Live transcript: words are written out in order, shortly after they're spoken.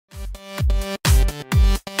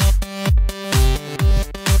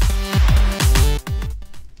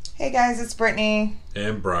Hey guys, it's Brittany.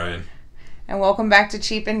 And Brian. And welcome back to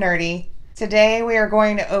Cheap and Nerdy. Today we are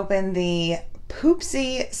going to open the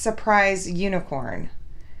POOPSIE Surprise Unicorn.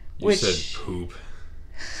 You said poop.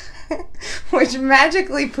 Which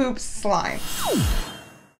magically poops slime.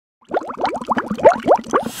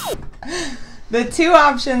 The two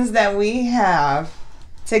options that we have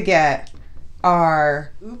to get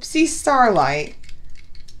are Oopsie Starlight.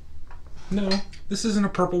 No, this isn't a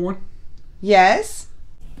purple one. Yes.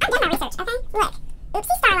 I've done my research, okay? Look.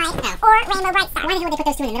 Oopsie Starlight, no. Or Rainbow Bright Star. Why the hell would they put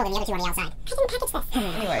those two in the middle and the other two on the outside? I didn't package this.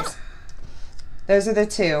 Anyways, those are the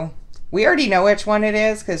two. We already know which one it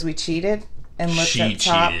is because we cheated and looked up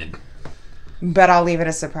top. Cheated. But I'll leave it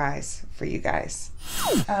a surprise for you guys.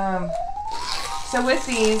 So with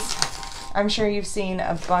these, I'm sure you've seen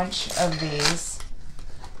a bunch of these.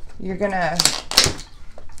 You're gonna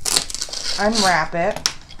unwrap it.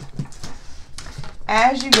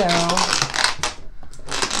 As you go,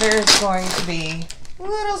 there's going to be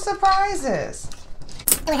little surprises.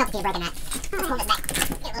 It would help if you broke a nut. Hold this back. Get a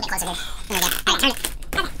little bit closer, dude. There we go. Alright, turn it.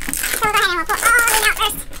 Okay. So go ahead and we'll pull all these out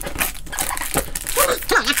first.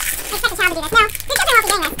 Come on now. Expect a child to do this. No, this doesn't help you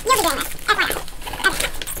doing this. You'll be doing this. FYI. Okay.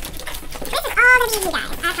 This is all going to be you guys.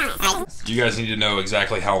 I promise. Right. You guys need to know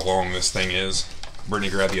exactly how long this thing is. Brittany,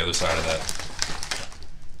 grab the other side of that.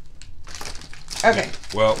 Okay.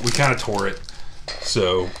 Well, we kind of tore it.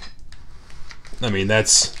 So, I mean,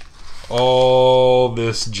 that's all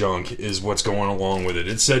this junk is what's going along with it.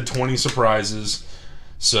 It said 20 surprises,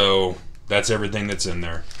 so that's everything that's in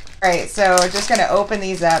there. All right, so we're just going to open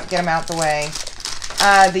these up, get them out the way.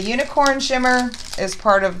 The unicorn shimmer is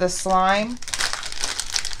part of the slime.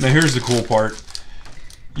 Now, here's the cool part.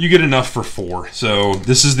 You get enough for 4. So,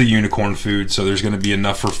 this is the unicorn food, so there's going to be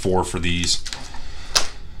enough for 4 for these.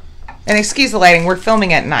 And excuse the lighting, we're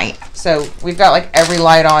filming at night, so we've got like every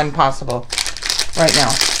light on possible right now.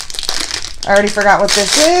 I already forgot what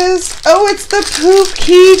this is. Oh, it's the poop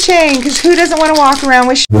keychain, because who doesn't want to walk around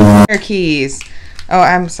with their keys? Oh,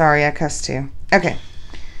 I'm sorry, I cussed too. Okay.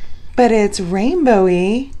 But it's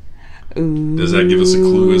rainbowy. Ooh. Does that give us a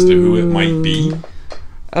clue as to who it might be?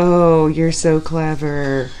 Oh, you're so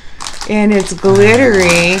clever. And it's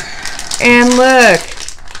glittery. And look.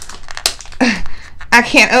 I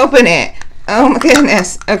can't open it. Oh my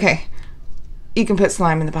goodness. Okay. You can put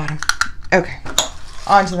slime in the bottom. Okay.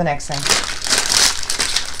 On to the next thing.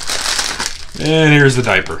 And here's the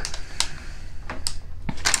diaper.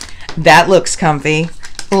 That looks comfy.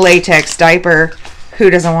 Latex diaper. Who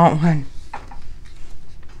doesn't want one?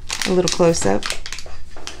 A little close up.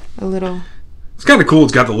 A little. It's kind of cool.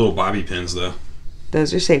 It's got the little bobby pins, though.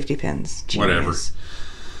 Those are safety pins. Genius. Whatever.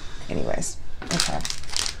 Anyways. Okay.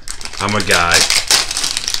 I'm a guy.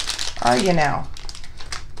 Are you now?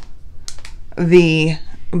 The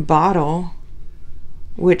bottle,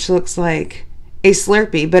 which looks like a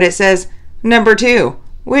Slurpee, but it says number 2,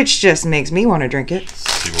 which just makes me want to drink it.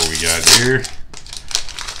 Let's see what we got here.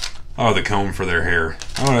 Oh, the comb for their hair.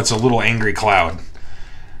 Oh, it's a little angry cloud.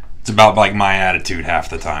 It's about like my attitude half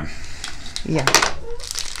the time. Yeah.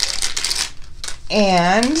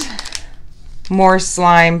 And more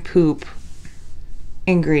slime poop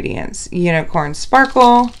ingredients. Unicorn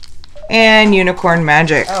sparkle and unicorn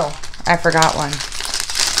magic. Oh, I forgot one.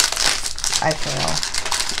 I fail.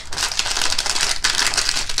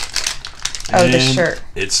 Oh, the shirt.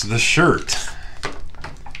 It's the shirt.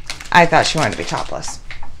 I thought she wanted to be topless.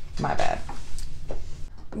 My bad.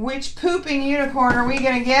 Which pooping unicorn are we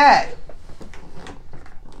gonna get?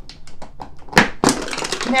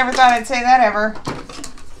 Never thought I'd say that ever.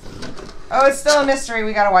 Oh, it's still a mystery.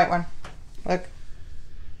 We got a white one. Look.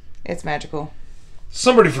 It's magical.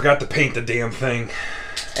 Somebody forgot to paint the damn thing.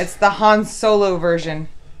 It's the Han Solo version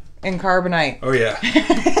in carbonite. Oh, yeah.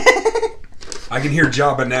 I can hear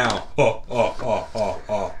Jabba now. Oh, oh, oh, oh,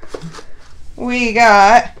 oh. We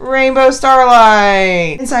got Rainbow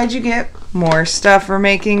Starlight. Inside you get more stuff for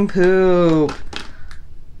making poop.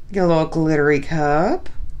 Get a little glittery cup.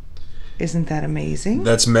 Isn't that amazing?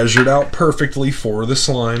 That's measured out perfectly for the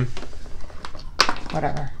slime.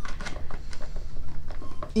 Whatever.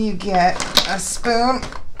 You get a spoon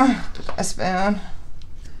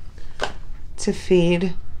to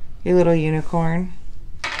feed your little unicorn.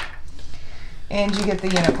 And you get the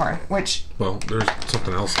unicorn, which... Well, there's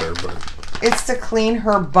something else there, but... It's to clean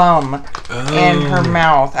her bum and her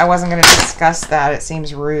mouth. I wasn't going to discuss that. It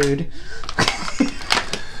seems rude. I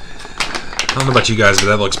don't know about you guys, but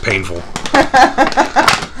that looks painful.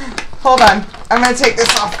 Hold on. I'm going to take this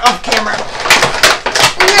off camera.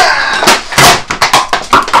 Yeah!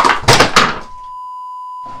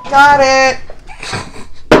 Got it.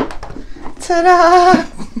 Ta-da!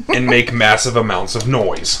 And make massive amounts of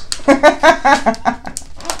noise.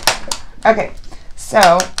 Okay,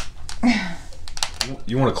 so.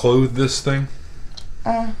 You want to clothe this thing?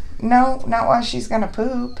 No, not while she's gonna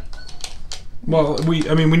poop. Well, we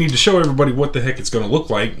need to show everybody what the heck it's going to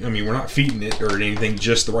look like. I mean, we're not feeding it or anything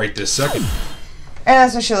just right this second. And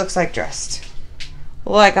that's what she looks like dressed.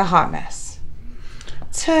 Like a hot mess.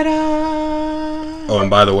 Ta-da! Oh, and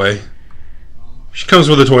by the way, she comes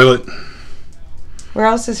with a toilet. Where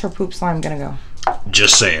else is her poop slime gonna go?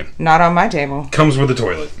 Just saying. Not on my table. Comes with a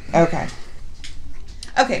toilet. Okay.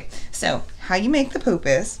 Okay, so how you make the poop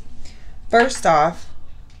is, first off,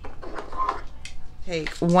 take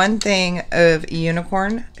one thing of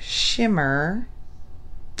unicorn shimmer.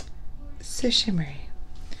 So shimmery.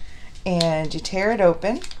 And you tear it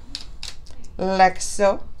open, like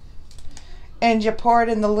so. And you pour it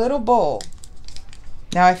in the little bowl.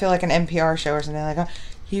 Now I feel like an NPR show or something like that.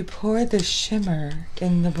 You pour the shimmer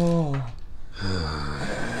in the bowl.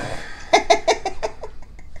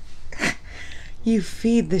 You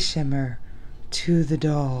feed the shimmer to the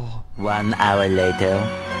doll. 1 hour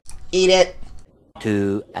later. Eat it.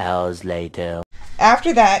 2 hours later.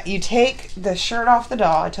 After that, you take the shirt off the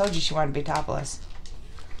doll. I told you she wanted to be topless.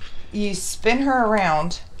 You spin her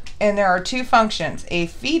around, and there are two functions. A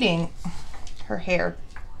feeding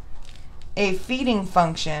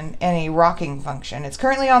function and a rocking function. It's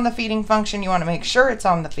currently on the feeding function. You want to make sure it's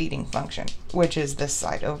on the feeding function, which is this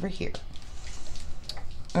side over here.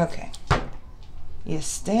 Okay. You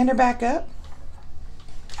stand her back up.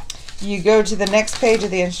 You go to the next page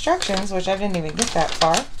of the instructions, which I didn't even get that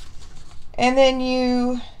far. And then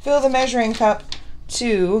you fill the measuring cup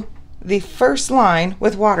to the first line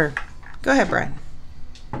with water. Go ahead, Brian.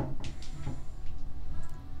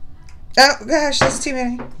 Oh, gosh, that's too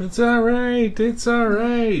many. It's all right. It's all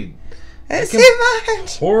right. That's too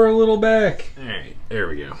much. Pour a little back. All right, there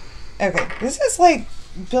we go. Okay, this is like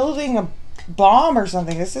building a bomb or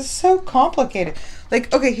something. This is so complicated.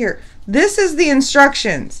 Like, okay, here. This is the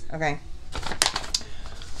instructions. Okay.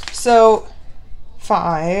 So,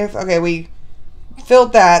 5. Okay, we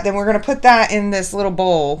filled that. Then we're going to put that in this little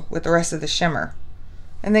bowl with the rest of the shimmer.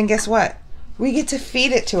 And then guess what? We get to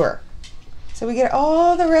feed it to her. So we get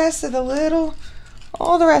all the rest of the little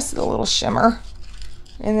shimmer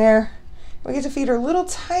in there. We get to feed her little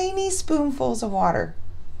tiny spoonfuls of water.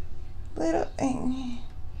 Little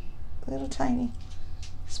tiny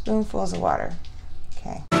spoonfuls of water.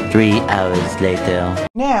 Okay. 3 hours later.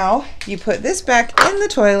 Now you put this back in the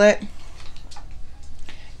toilet.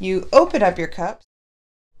 You open up your cup.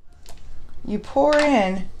 You pour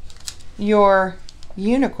in your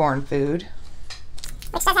unicorn food.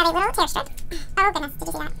 Which does have a little tear strip. Oh goodness, did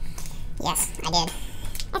you see that? Yes, I did.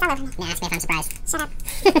 It's all over me. Now ask me if I'm surprised. Shut up.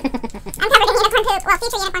 I'm covered in unicorn poop. Well,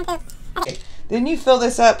 future unicorn poop. Okay. Then you fill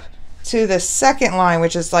this up to the second line,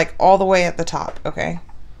 which is like all the way at the top, okay?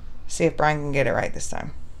 See if Brian can get it right this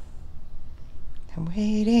time. I'm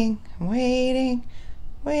waiting, I'm waiting,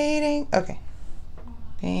 waiting. Okay.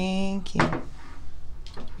 Thank you.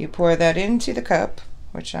 You pour that into the cup,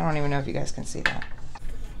 which I don't even know if you guys can see that.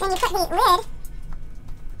 Then you put the lid on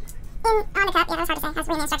the cup. Yeah, that was hard to say. I was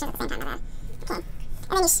reading the instructions at the same time. Okay. And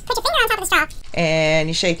then you put your finger on top of the straw. And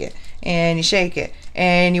you shake it. And you shake it.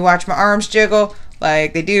 And you watch my arms jiggle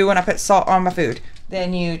like they do when I put salt on my food.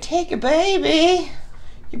 Then you take your baby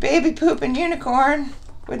pooping unicorn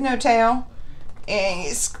with no tail, and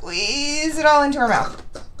you squeeze it all into her mouth.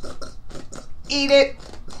 Eat it.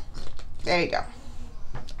 There you go.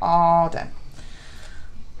 All done.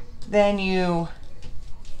 Then you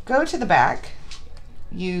go to the back.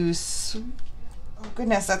 Oh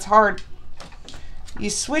goodness, that's hard. You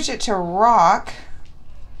switch it to rock,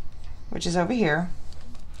 which is over here.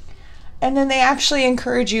 And then they actually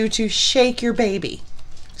encourage you to shake your baby.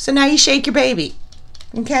 So now you shake your baby.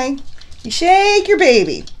 Okay? You shake your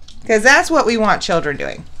baby. Because that's what we want children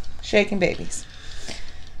doing. Shaking babies.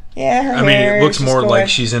 Yeah, her hair it looks is more just like going.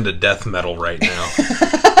 she's into death metal right now.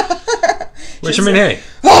 Which, I mean, hey.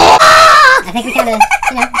 I think we kind of, I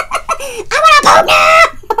want to poop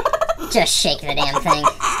now! Just shake the damn thing.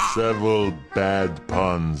 Several bad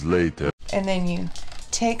puns later. And then you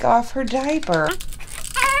take off her diaper.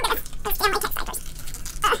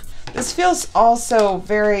 This feels also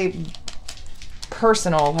very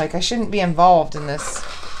personal. Like I shouldn't be involved in this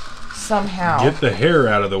somehow. Get the hair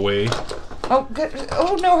out of the way. Oh, good.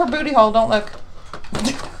 Oh no, her booty hole. Don't look.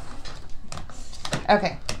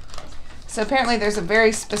 Okay. So apparently there's a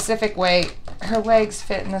very specific way her legs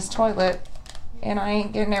fit in this toilet, and I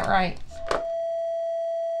ain't getting it right.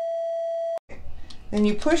 Then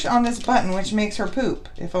you push on this button, which makes her poop.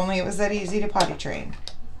 If only it was that easy to potty train.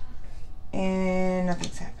 And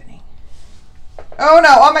nothing's happening. Oh no,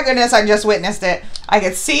 oh my goodness, I just witnessed it. I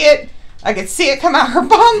could see it. I could see it come out her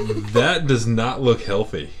bum. That does not look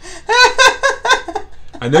healthy.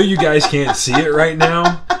 I know you guys can't see it right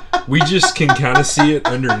now. We just can kind of see it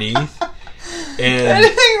underneath. And that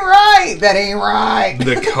ain't right. That ain't right.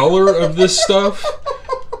 The color of this stuff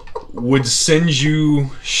would send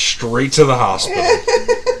you straight to the hospital.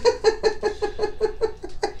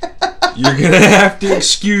 You're going to have to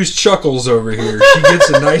excuse Chuckles over here. She gets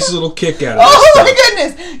a nice little kick out of this Oh stuff. my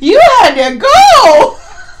goodness. You had to go.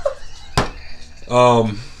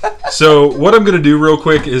 So what I'm going to do real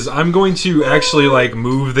quick is I'm going to actually like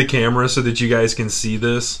move the camera so that you guys can see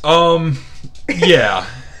this. Yeah.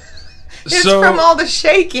 It's from all the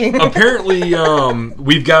shaking. Apparently,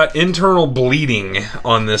 we've got internal bleeding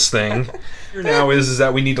on this thing. Here now is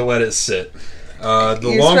that we need to let it sit. The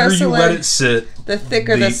You're longer you let let it sit, the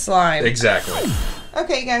thicker the slime. Exactly.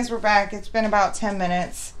 Okay, guys, we're back. It's been about 10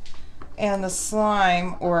 minutes, and the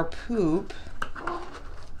slime or poop,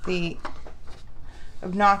 the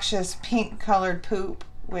obnoxious pink-colored poop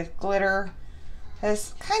with glitter,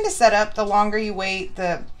 has kind of set up. The longer you wait,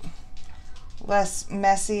 the less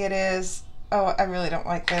messy it is. Oh, I really don't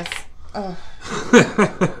like this. Oh.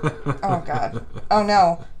 Oh God. Oh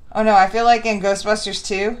no. Oh no. I feel like in Ghostbusters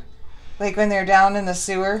 2, like when they're down in the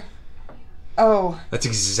sewer. Oh. That's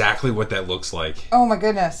exactly what that looks like. Oh my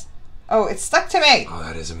goodness. Oh, it's stuck to me. Oh,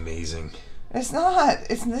 that is amazing. It's not.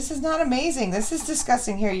 This is not amazing. This is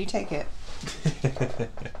disgusting. Here, you take it.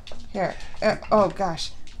 Here. Oh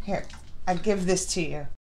gosh. Here. I give this to you.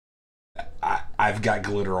 I've got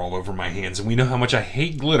glitter all over my hands, and we know how much I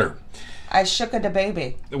hate glitter. I shook the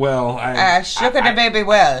baby. Well, I shook the baby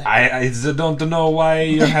well. I don't know why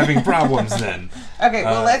you're having problems then. Okay,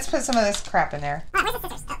 well, let's put some of this crap in there.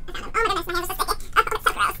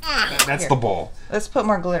 That's the ball. Let's put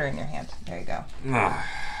more glitter in your hand. There you go.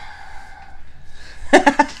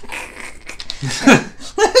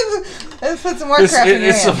 Let's put some more crap in your hand.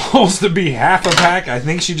 It's supposed to be half a pack. I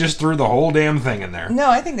think she just threw the whole damn thing in there. No,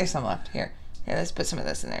 I think there's some left. Here, let's put some of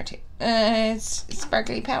this in there too. It's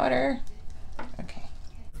sparkly powder. Okay.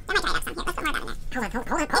 Hold on.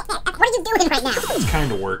 What are you doing right now? It's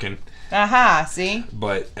kind of working. Aha, see?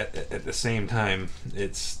 But at the same time,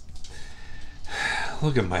 it's...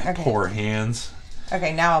 Look at my poor hands.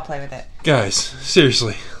 Okay, now I'll play with it. Guys,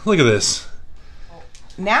 seriously, look at this.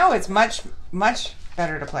 Now it's much, much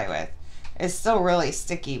better to play with. It's still really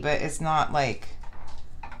sticky, but it's not like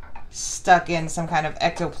stuck in some kind of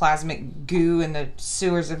ectoplasmic goo in the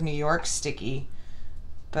sewers of New York sticky.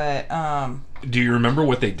 But, Do you remember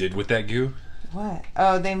what they did with that goo? what?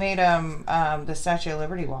 Oh, they made, the Statue of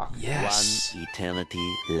Liberty walk. Yes. One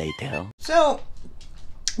eternity later. So,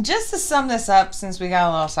 just to sum this up, since we got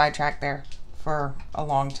a little sidetracked there for a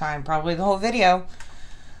long time, probably the whole video,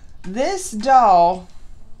 this doll,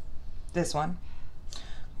 this one,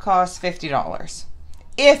 costs $50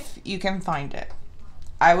 if you can find it.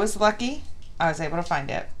 I was lucky. I was able to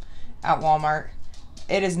find it at Walmart.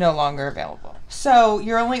 It is no longer available. So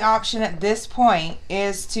your only option at this point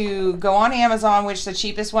is to go on Amazon, which the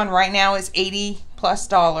cheapest one right now is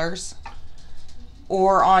 $80+,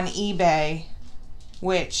 or on eBay,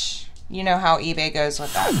 which you know how eBay goes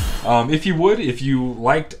with that. If you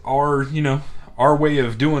liked our, our way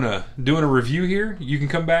of doing a review here, you can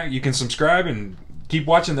come back, you can subscribe and keep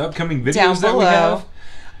watching the upcoming videos Down that we have.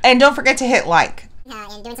 And don't forget to hit like.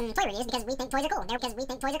 And doing some toy reviews because we think toys are cool.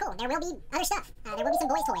 There will be other stuff. There will be some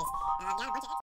boys' toys. Got a bunch of